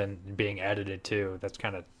filmed and being edited too. That's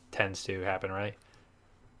kind of tends to happen, right?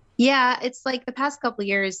 Yeah, it's like the past couple of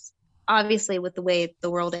years, obviously with the way the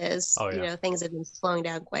world is, Oh, yeah. things have been slowing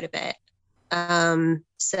down quite a bit.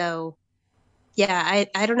 So yeah,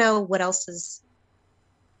 I don't know what else is.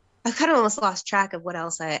 I've kind of almost lost track of what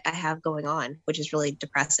else I have going on, which is really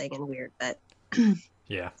depressing and weird. But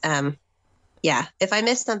Yeah. yeah, if I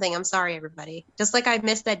missed something, I'm sorry, everybody. Just like I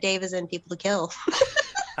missed that Dave is in People to Kill.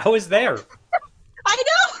 I was there. I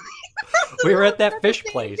know. We were at that fish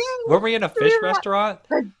place. Weren't we in a fish restaurant?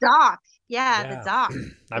 The dock. Yeah, the dock.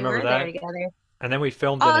 I remember that. There together. And then we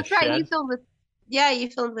filmed Oh, in a that's right. shed. You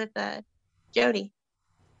filmed with Jody.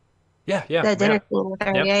 Yeah. The dinner scene with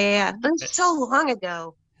her. Yep. Yeah. But it was so long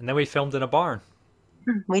ago. And then we filmed in a barn.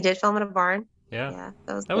 We did film in a barn. Yeah.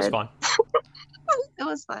 That was fun. It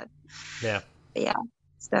was fun. Yeah. But yeah.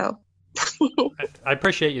 So. I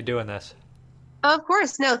appreciate you doing this. Of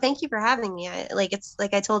course. No, thank you for having me. It's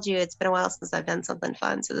like I told you, it's been a while since I've done something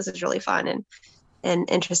fun. So this is really fun and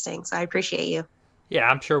interesting. So I appreciate you. Yeah,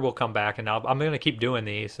 I'm sure we'll come back, and I'm going to keep doing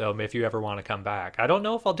these. So if you ever want to come back, I don't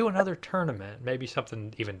know if I'll do another tournament. Maybe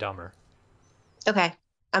something even dumber. Okay,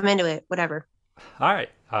 I'm into it. Whatever. All right.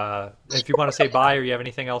 If you want to say bye, or you have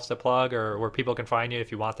anything else to plug, or where people can find you,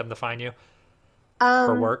 if you want them to find you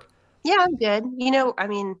for work. Yeah, I'm good.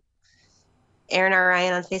 Erin R.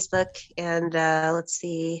 Ryan on Facebook, and let's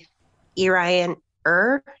see, Err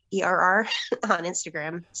ERR on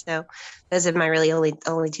Instagram. So those are my really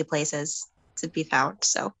only two places to be found.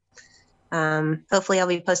 So hopefully I'll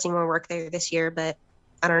be posting more work there this year, but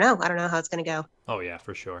I don't know how it's going to go. Oh yeah,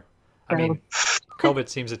 for sure. I mean, COVID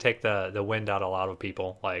seems to take the wind out of a lot of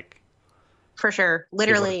people, like for sure,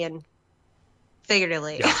 literally and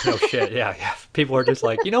figuratively. Yeah, no shit. Yeah. People are just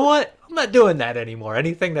like, you know what? I'm not doing that anymore.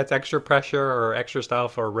 Anything that's extra pressure or extra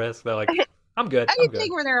stuff or risk, they're like, I'm good. I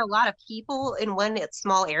think where there are a lot of people in one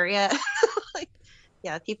small area,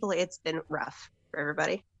 it's been rough for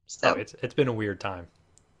everybody. So it's been a weird time.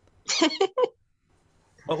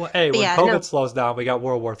 Well, hey, when COVID slows down, we got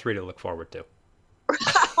World War III to look forward to.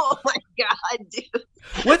 Oh my God, dude!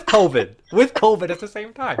 With COVID at the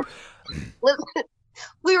same time.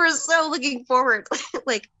 We were so looking forward.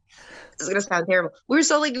 Like, this is gonna sound terrible. We were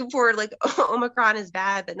so looking forward. Like, Omicron is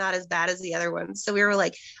bad, but not as bad as the other ones. So we were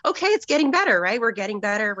like, okay, it's getting better, right? We're getting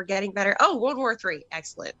better. Oh, World War III,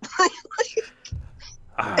 excellent.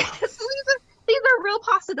 These are real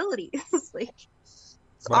possibilities. Like, it's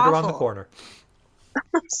right awful. around the corner.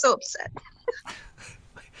 I'm so upset.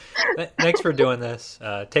 Thanks for doing this.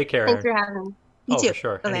 Take care. Thanks for having me. You too. For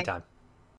sure. Okay. Anytime.